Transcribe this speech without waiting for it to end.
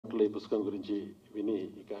మాటలు ఈ పుస్తకం గురించి విని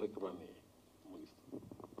ఈ కార్యక్రమాన్ని ముగిస్తాం.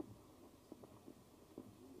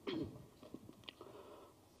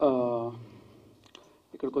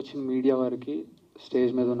 ఇక్కడికి వచ్చిన మీడియా వారికి,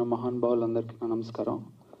 స్టేజ్ మీద ఉన్న మహానుభావులందరికీ నా నమస్కారం.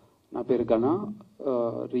 నా పేరు గణ.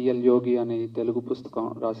 రియల్ యోగి అనే తెలుగు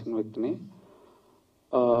పుస్తకం రాసిన వ్యక్తిని.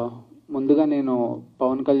 ముందుగా నేను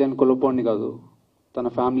పవన్ కళ్యాణ్ కులపోడిని కాదు, తన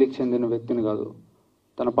ఫ్యామిలీకి చెందిన వ్యక్తిని కాదు,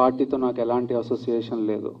 తన పార్టీతో నాకు ఎలాంటి అసోసియేషన్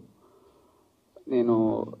లేదు. నేను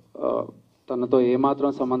తనతో ఏమాత్రం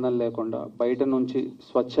సంబంధం లేకుండా బయట నుంచి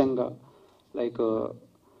స్వచ్ఛంగా లైక్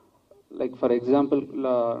ఫర్ ఎగ్జాంపుల్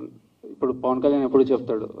ఇప్పుడు పవన్ కళ్యాణ్ ఎప్పుడు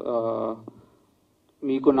చెప్తాడు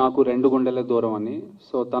మీకు నాకు 2 గుండెల దూరం అని.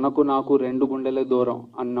 సో తనకు నాకు 2 గుండెల దూరం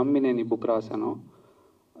అని నమ్మి నేను ఈ బుక్ రాశాను.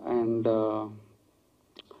 అండ్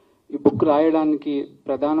ఈ బుక్ రాయడానికి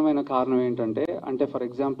ప్రధానమైన కారణం ఏంటంటే, ఫర్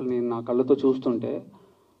ఎగ్జాంపుల్ నేను నా కళ్ళతో చూస్తుంటే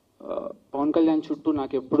పవన్ కళ్యాణ్ చుట్టూ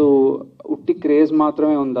నాకు ఎప్పుడు ఉట్టి క్రేజ్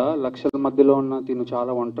మాత్రమే ఉందా, లక్షల మధ్యలో ఉన్న తిను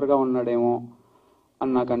చాలా ఒంటరిగా ఉన్నాడేమో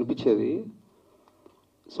అని నాకు అనిపించేది.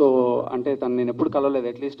 సో తను నేను ఎప్పుడు కలవలేదు,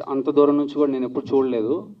 అట్లీస్ట్ అంత దూరం నుంచి కూడా నేను ఎప్పుడు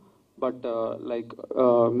చూడలేదు. బట్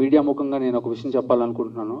మీడియా ముఖంగా నేను ఒక విషయం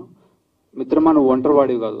చెప్పాలనుకుంటున్నాను. మిత్రమా, నువ్వు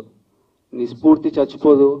ఒంటరివాడివి కాదు, నీ స్ఫూర్తి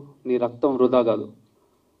చచ్చిపోదు, నీ రక్తం వృధా కాదు.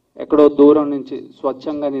 ఎక్కడో దూరం నుంచి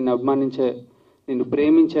స్వచ్ఛంగా నిన్ను అభిమానించే, నిన్ను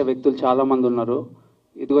ప్రేమించే వ్యక్తులు చాలామంది ఉన్నారు.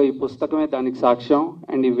 ఇదిగో ఈ పుస్తకమే దానికి సాక్ష్యం,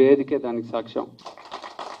 అండ్ ఈ వేదికే దానికి సాక్ష్యం.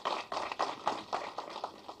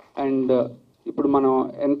 అండ్ ఇప్పుడు మనం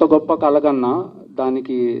ఎంత గొప్ప కలగన్నా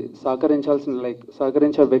దానికి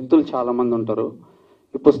సహకరించే వ్యక్తులు చాలామంది ఉంటారు.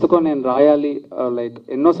 ఈ పుస్తకం నేను రాయాలి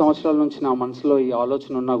ఎన్నో సంవత్సరాల నుంచి నా మనసులో ఈ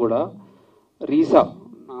ఆలోచన ఉన్నా కూడా రీసా,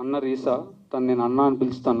 నా అన్న రీసా, తను నేను అన్న అని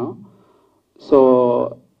పిలుస్తాను. సో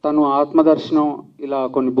తను ఆత్మదర్శనం ఇలా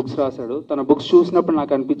కొన్ని బుక్స్ రాశాడు. తన బుక్స్ చూసినప్పుడు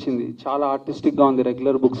నాకు అనిపించింది చాలా ఆర్టిస్టిక్గా ఉంది,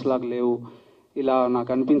 రెగ్యులర్ బుక్స్ లాగా లేవు, ఇలా నాకు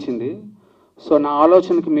అనిపించింది. సో నా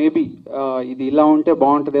ఆలోచనకి మేబీ ఇది ఇలా ఉంటే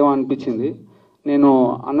బాగుంటుందేమో అనిపించింది. నేను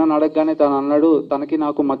అన్నను అడగగానే తను అన్నాడు, తనకి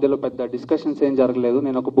నాకు మధ్యలో పెద్ద డిస్కషన్స్ ఏం జరగలేదు,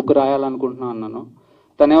 నేను ఒక బుక్ రాయాలనుకుంటున్నాను అన్నాను.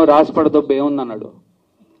 తనేమో రాసి పడదొబ్బ ఏముంది అన్నాడు.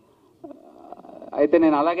 అయితే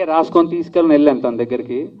నేను అలాగే రాసుకొని తీసుకెళ్ళి వెళ్ళాను తన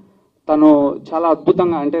దగ్గరికి. తను చాలా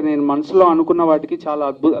అద్భుతంగా, నేను మనసులో అనుకున్న వాటికి చాలా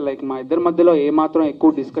మా ఇద్దరి మధ్యలో ఏమాత్రం ఎక్కువ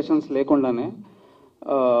డిస్కషన్స్ లేకుండానే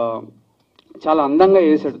చాలా అందంగా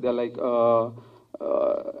వేసాడు.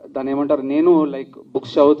 దాని ఏమంటారు, నేను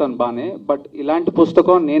బుక్స్ చదువుతాను బాగానే, బట్ ఇలాంటి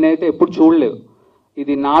పుస్తకం నేనైతే ఎప్పుడు చూడలేదు.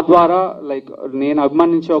 ఇది నా ద్వారా నేను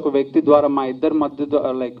అభిమానించే ఒక వ్యక్తి ద్వారా మా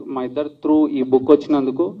ఇద్దరి త్రూ ఈ బుక్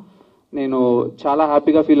వచ్చినందుకు నేను చాలా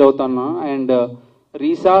హ్యాపీగా ఫీల్ అవుతాను. And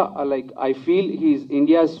రీసా, I feel he is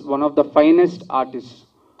India's one of the finest artists.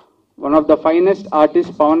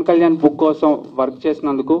 Pawan Kalyan book కోసం వర్క్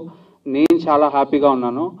చేసినందుకు నేను చాలా హ్యాపీగా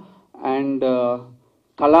ఉన్నాను. అండ్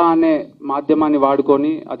కళ అనే మాధ్యమాన్ని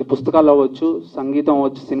వాడుకొని, అది పుస్తకాలు అవ్వచ్చు, సంగీతం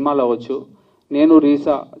అవ్వచ్చు, సినిమాలు అవ్వచ్చు, నేను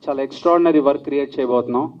రీసా చాలా ఎక్స్ట్రాడినరీ వర్క్ క్రియేట్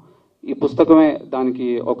చేయబోతున్నాం. ఈ పుస్తకమే దానికి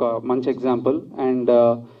ఒక మంచి ఎగ్జాంపుల్. అండ్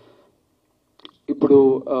ఇప్పుడు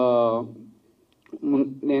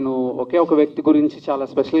నేను ఒకే ఒక వ్యక్తి గురించి చాలా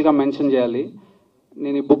స్పెషల్గా మెన్షన్ చేయాలి.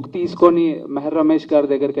 నేను ఈ బుక్ తీసుకొని మెహర్ రమేష్ గారి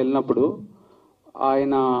దగ్గరికి వెళ్ళినప్పుడు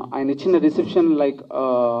ఆయన ఇచ్చిన రిసెప్షన్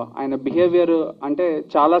ఆయన బిహేవియర్,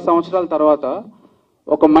 చాలా సంవత్సరాల తర్వాత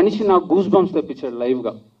ఒక మనిషి నాకు గూస్ బంప్స్ తెప్పించాడు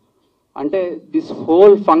లైవ్గా. This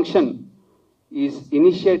whole function is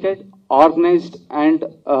initiated, organised and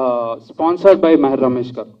sponsored by Meher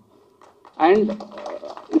Ramesh గారు. అండ్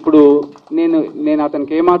ఇప్పుడు నేను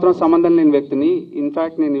అతనికి ఏమాత్రం సంబంధం లేని వ్యక్తిని.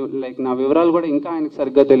 ఇన్ఫ్యాక్ట్ నేను నా వివరాలు కూడా ఇంకా ఆయనకు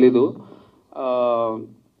సరిగ్గా తెలీదు.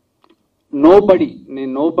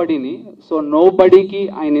 నేను నోబడీని. సో నోబడీకి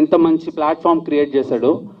ఆయన ఇంత మంచి ప్లాట్ఫామ్ క్రియేట్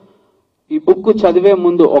చేశాడు. ఈ బుక్ చదివే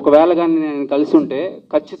ముందు ఒకవేళ కానీ నేను కలిసి ఉంటే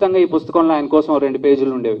ఖచ్చితంగా ఈ పుస్తకంలో ఆయన కోసం 2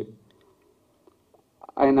 పేజీలు ఉండేవి.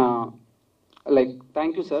 ఆయన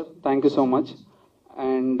thank you sir, thank you so much.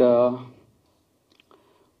 And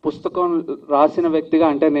పుస్తకం రాసిన వ్యక్తిగా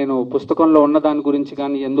నేను పుస్తకంలో ఉన్న దాని గురించి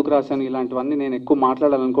కానీ ఎందుకు రాశాను ఇలాంటివన్నీ నేను ఎక్కువ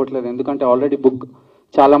మాట్లాడాలనుకోవట్లేదు. ఎందుకంటే ఆల్రెడీ బుక్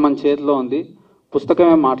చాలా మంది చేతిలో ఉంది,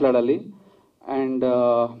 పుస్తకమే మాట్లాడాలి. అండ్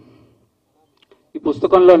ఈ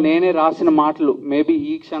పుస్తకంలో నేనే రాసిన మాటలు మేబీ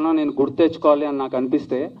ఈ క్షణం నేను గుర్తు తెచ్చుకోవాలి అని నాకు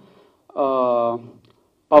అనిపిస్తే,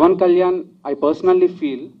 Pawan Kalyan, I personally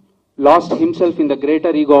feel, last himself in the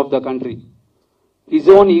greater ego of the country,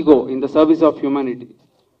 his own ego in the service of humanity.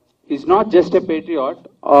 He's not just a patriot,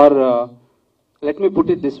 or let me put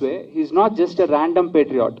it this way, he's not just a random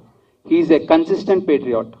patriot, he's a consistent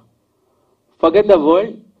patriot. Forget the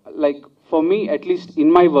world, for me, at least in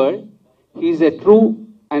my world, he's a true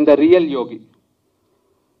and the real yogi.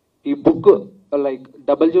 ఈ book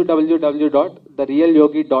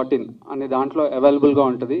www.therealyogi.in అనే దాంట్లో అవైలబుల్గా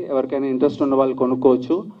ఉంటుంది. ఎవరికైనా interest ఉన్న వాళ్ళు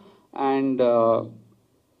కొనుక్కోవచ్చు. And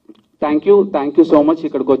thank you so much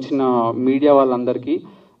ఇక్కడికి వచ్చిన మీడియా వాళ్ళందరికీ.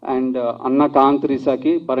 అండ్ అన్న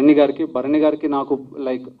కాంత్రీసాకి, భరణి గారికి నాకు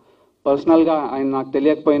లైక్ పర్సనల్గా ఆయన నాకు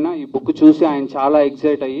తెలియకపోయినా ఈ బుక్ చూసి ఆయన చాలా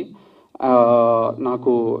ఎక్సైట్ అయ్యి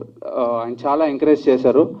నాకు ఆయన చాలా ఎంకరేజ్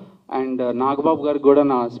చేశారు. అండ్ నాగబాబు గారికి కూడా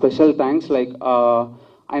నా స్పెషల్ థ్యాంక్స్. లైక్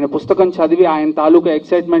ఆయన పుస్తకం చదివి ఆయన తాలూకా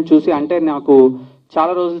ఎక్సైట్మెంట్ చూసి, అంటే నాకు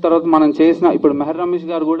చాలా రోజుల తర్వాత మనం చేసిన, ఇప్పుడు మెహర్ రమేష్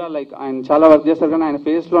గారు కూడా లైక్ ఆయన చాలా వర్క్ చేస్తారు, కానీ ఆయన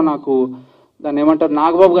ఫేస్లో నాకు దాన్ని ఏమంటారు,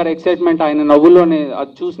 నాగబాబు గారి ఎక్సైట్మెంట్ ఆయన నవ్వుల్లోనే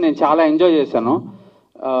అది చూసి నేను చాలా ఎంజాయ్ చేశాను.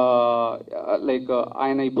 లైక్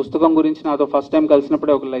ఆయన ఈ పుస్తకం గురించి నాతో ఫస్ట్ టైం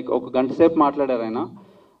కలిసినప్పుడే ఒక గంట సేపు మాట్లాడారు ఆయన.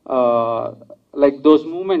 Like those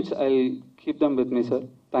moments I keep them with me sir.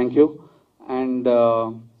 Thank you. And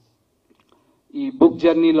ఈ బుక్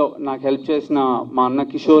జర్నీలో నాకు హెల్ప్ చేసిన మా అన్న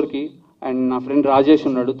కిషోర్కి అండ్ నా ఫ్రెండ్ రాజేష్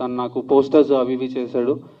ఉన్నాడు, తను నాకు పోస్టర్స్ అవి ఇవి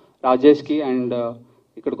చేశాడు, రాజేష్కి. అండ్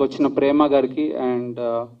ఇక్కడికి వచ్చిన ప్రేమ గారికి and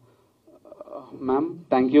ma'am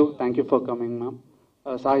thank you for coming ma'am.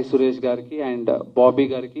 Sai Suresh గారికి అండ్ బాబీ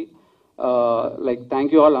గారికి లైక్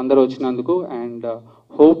థ్యాంక్ యూ ఆల్ అందరూ వచ్చినందుకు. అండ్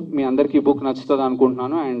హోప్ మీ అందరికీ ఈ బుక్ నచ్చుతుంది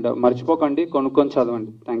అనుకుంటున్నాను. అండ్ మర్చిపోకండి, కొనుక్కొని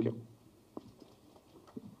చదవండి. Thank you.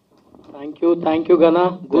 Thank you Gana.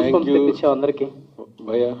 Goose bumps తెప్పించావు అందరికీ.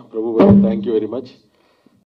 భయ్యా, ప్రభు భయ్యా, థ్యాంక్ యూ వెరీ మచ్.